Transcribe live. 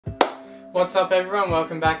What's up everyone,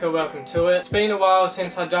 welcome back or welcome to it. It's been a while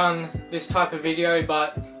since I've done this type of video,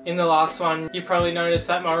 but in the last one you probably noticed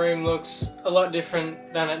that my room looks a lot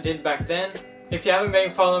different than it did back then. If you haven't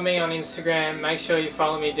been following me on Instagram, make sure you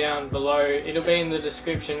follow me down below. It'll be in the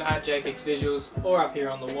description at JakeXVisuals or up here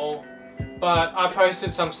on the wall. But I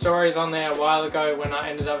posted some stories on there a while ago when I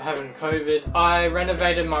ended up having COVID. I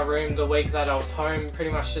renovated my room the week that I was home,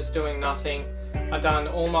 pretty much just doing nothing. I done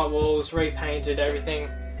all my walls, repainted everything,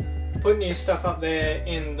 put new stuff up there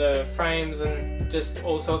in the frames and just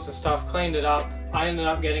all sorts of stuff, cleaned it up. I ended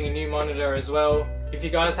up getting a new monitor as well. If you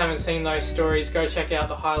guys haven't seen those stories, go check out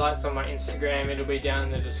the highlights on my Instagram, it'll be down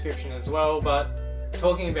in the description as well. But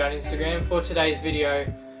talking about Instagram, for today's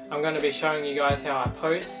video, I'm going to be showing you guys how I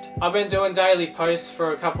post. I've been doing daily posts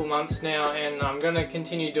for a couple months now and I'm going to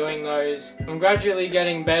continue doing those. I'm gradually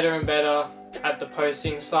getting better and better at the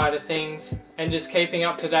posting side of things and just keeping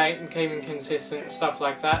up to date and keeping consistent and stuff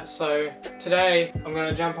like that. So today I'm going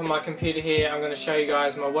to jump on my computer here, I'm going to show you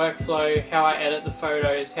guys my workflow, how I edit the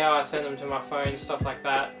photos, how I send them to my phone, stuff like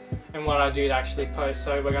that, and what I do to actually post.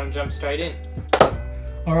 So we're going to jump straight in.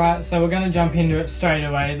 Alright, so we're going to jump into it straight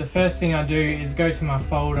away. The first thing I do is go to my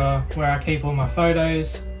folder where I keep all my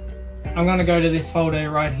photos. I'm going to go to this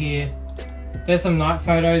folder right here. There's some night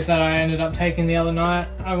photos that I ended up taking the other night.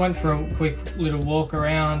 I went for a quick little walk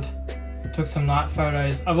around, took some night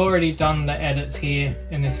photos. I've already done the edits here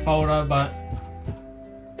in this folder, but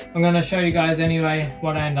I'm going to show you guys anyway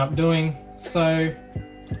what I end up doing. So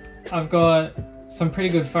I've got some pretty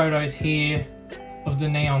good photos here of the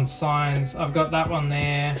neon signs. I've got that one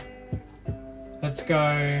there. Let's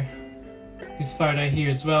go this photo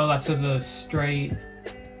here as well, that's of the street.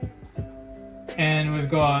 And we've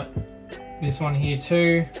got this one here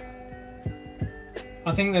too.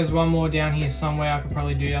 I think there's one more down here somewhere I could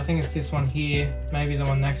probably do. I think it's this one here, maybe the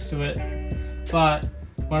one next to it. But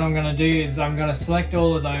what I'm going to do is I'm going to select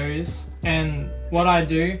all of those, and what I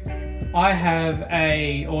do, I have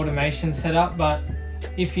a automation set up, but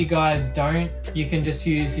if you guys don't, you can just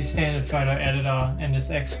use your standard photo editor and just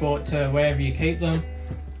export to wherever you keep them.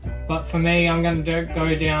 But for me, I'm going to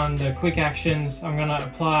go down to quick actions. I'm going to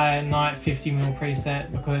apply a night 50mm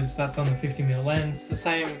preset because that's on the 50mm lens, the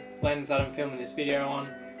same lens that I'm filming this video on.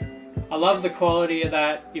 I love the quality of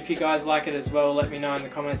that. If you guys like it as well, let me know in the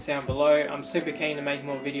comments down below. I'm super keen to make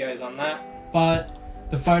more videos on that. But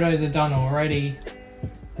the photos are done already.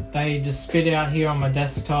 They just spit out here on my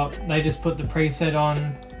desktop. They just put the preset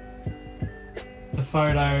on the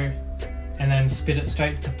photo and then spit it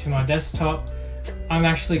straight to my desktop. I'm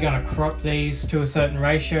actually going to crop these to a certain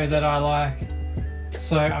ratio that I like.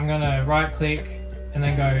 So I'm going to right click and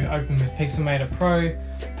then go open with Pixelmator Pro.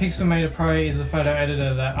 Pixelmator Pro is a photo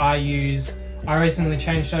editor that I use. I recently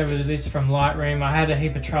changed over to this from Lightroom. I had a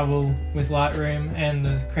heap of trouble with Lightroom and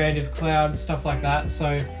the Creative Cloud, stuff like that.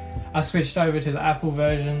 So I switched over to the Apple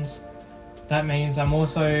versions. That means I'm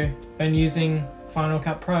also been using Final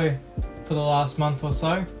Cut Pro for the last month or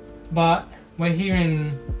so. But we're here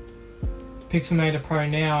in Pixelmator Pro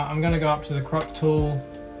now. I'm going to go up to the crop tool,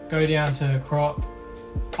 go down to crop.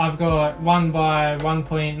 I've got 1 by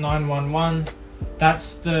 1.911.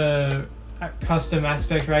 That's the custom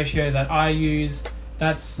aspect ratio that I use.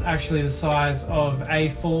 That's actually the size of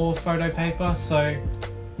A4 photo paper. So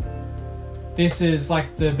this is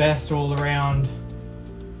like the best all around.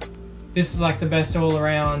 This is like the best all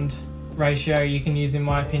around ratio you can use in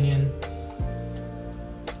my opinion,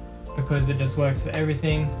 because it just works for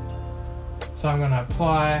everything. So I'm going to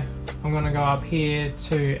apply. I'm going to go up here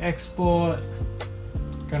to export.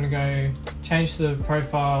 Going to go change the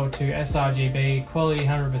profile to sRGB, quality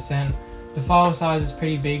 100%. The file size is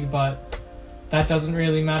pretty big, but that doesn't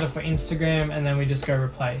really matter for Instagram, and then we just go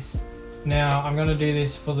replace. Now I'm going to do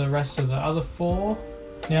this for the rest of the other 4.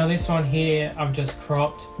 Now this one here I've just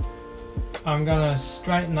cropped. I'm going to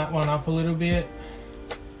straighten that one up a little bit,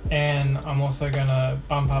 and I'm also going to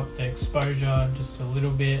bump up the exposure just a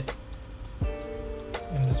little bit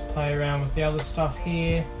and just play around with the other stuff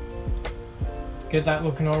here. Get that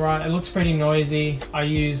looking alright. It looks pretty noisy. I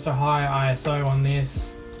used a high ISO on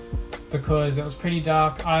this because it was pretty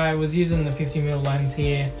dark. I was using the 50mm lens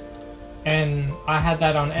here and I had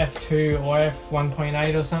that on f2 or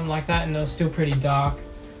f1.8 or something like that, and it was still pretty dark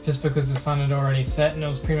just because the sun had already set and it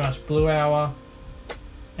was pretty much blue hour.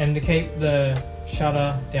 And to keep the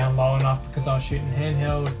shutter down low enough, because I was shooting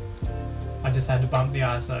handheld, I just had to bump the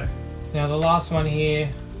ISO. Now the last one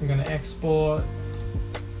here, I'm going to export,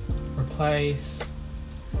 replace.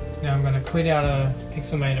 Now I'm going to quit out of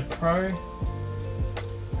Pixelmator Pro,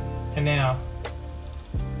 and now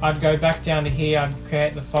I'd go back down to here, I'd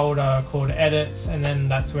create the folder called edits, and then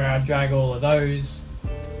that's where I'd drag all of those.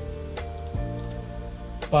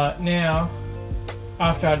 But now,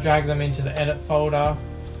 after I drag them into the edit folder,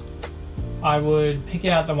 I would pick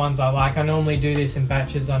out the ones I like. I normally do this in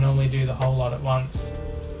batches. I normally do the whole lot at once,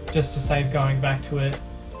 just to save going back to it.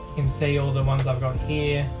 You can see all the ones I've got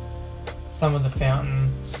here, some of the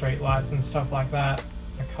fountain street lights and stuff like that.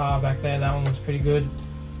 The car back there, that one was pretty good.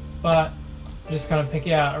 But I'm just gonna pick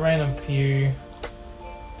out a random few.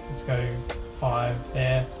 Let's go 5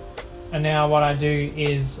 there. And now what I do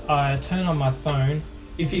is I turn on my phone.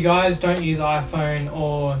 If you guys don't use iPhone,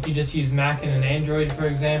 or you just use Mac and an Android, for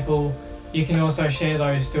example, you can also share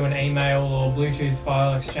those through an email or Bluetooth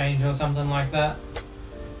file exchange or something like that.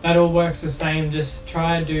 That all works the same, just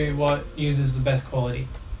try to do what uses the best quality.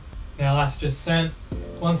 Now that's just sent.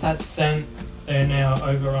 Once that's sent, they're now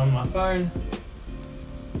over on my phone.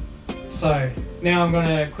 So now I'm going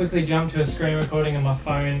to quickly jump to a screen recording on my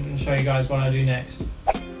phone and show you guys what I do next.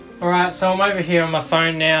 Alright, so I'm over here on my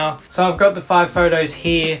phone now. So I've got the 5 photos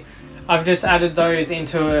here. I've just added those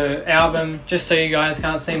into an album just so you guys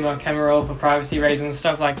can't see my camera roll for privacy reasons and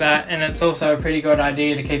stuff like that. And it's also a pretty good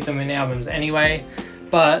idea to keep them in albums anyway.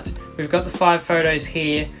 But we've got the 5 photos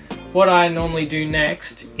here. What I normally do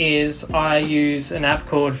next is I use an app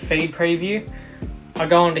called Feed Preview. I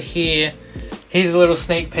go onto here. Here's a little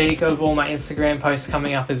sneak peek of all my Instagram posts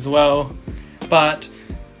coming up as well. But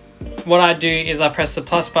what I do is I press the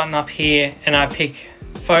plus button up here and I pick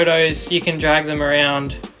photos. You can drag them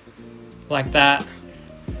around like that.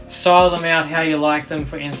 Style them out how you like them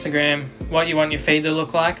for Instagram, what you want your feed to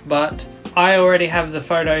look like. But I already have the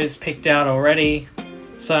photos picked out already,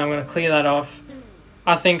 so I'm going to clear that off.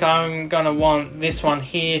 I think I'm going to want this one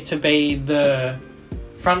here to be the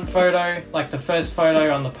front photo, like the first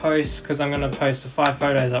photo on the post, because I'm going to post the 5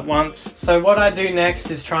 photos at once. So what I do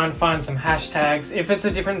next is try and find some hashtags. If it's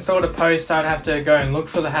a different sort of post, I'd have to go and look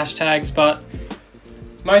for the hashtags, but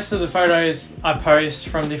most of the photos I post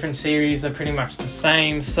from different series are pretty much the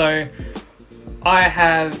same. So I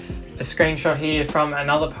have a screenshot here from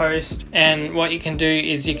another post, and what you can do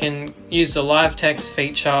is you can use the live text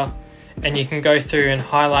feature and you can go through and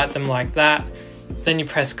highlight them like that. Then you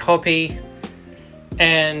press copy.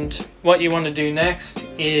 And what you want to do next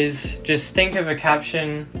is just think of a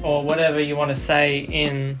caption or whatever you want to say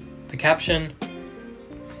in the caption.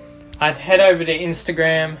 I'd head over to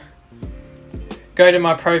Instagram, go to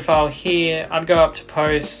my profile here, I'd go up to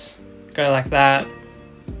posts, go like that.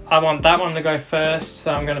 I want that one to go first,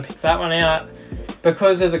 so I'm going to pick that one out.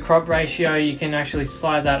 Because of the crop ratio, you can actually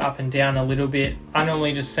slide that up and down a little bit. I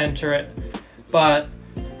normally just center it, but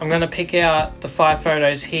I'm going to pick out the 5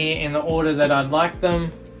 photos here in the order that I'd like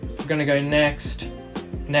them. I'm going to go next,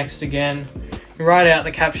 next again. Write out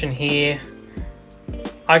the caption here.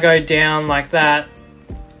 I go down like that,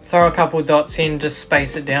 throw a couple dots in, just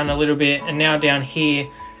space it down a little bit. And now down here,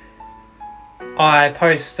 I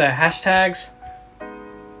post the hashtags.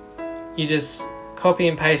 You just copy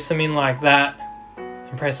and paste them in like that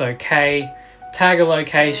and press OK. Tag a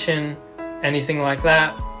location, anything like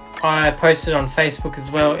that. I posted on Facebook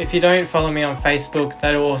as well. If you don't follow me on Facebook,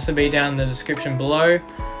 that'll also be down in the description below.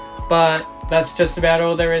 But that's just about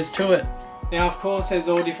all there is to it. Now, of course, there's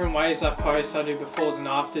all different ways I post. I do befores and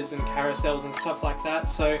afters and carousels and stuff like that.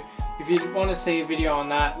 So if you want to see a video on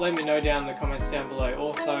that, let me know down in the comments down below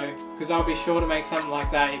also, because I'll be sure to make something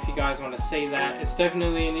like that if you guys want to see that. It's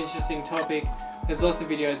definitely an interesting topic. There's lots of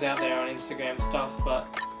videos out there on Instagram stuff, but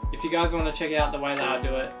if you guys want to check out the way that I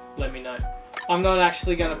do it, let me know. I'm not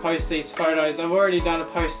actually going to post these photos. I've already done a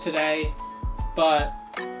post today, but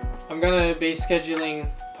I'm going to be scheduling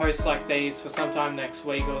posts like these for sometime next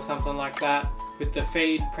week or something like that with the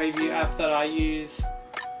Feed Preview app that I use.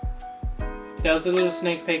 There was a little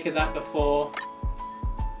sneak peek of that before,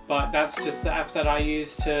 but that's just the app that I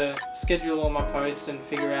use to schedule all my posts and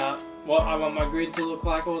figure out what I want my grid to look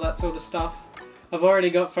like, all that sort of stuff. I've already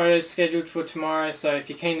got photos scheduled for tomorrow, so if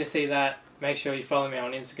you're keen to see that, make sure you follow me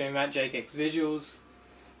on Instagram at JakeXVisuals.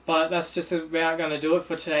 But that's just about going to do it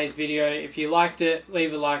for today's video. If you liked it,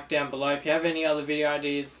 leave a like down below. If you have any other video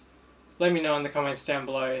ideas, let me know in the comments down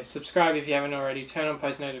below. Subscribe if you haven't already, turn on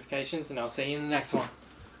post notifications, and I'll see you in the next one.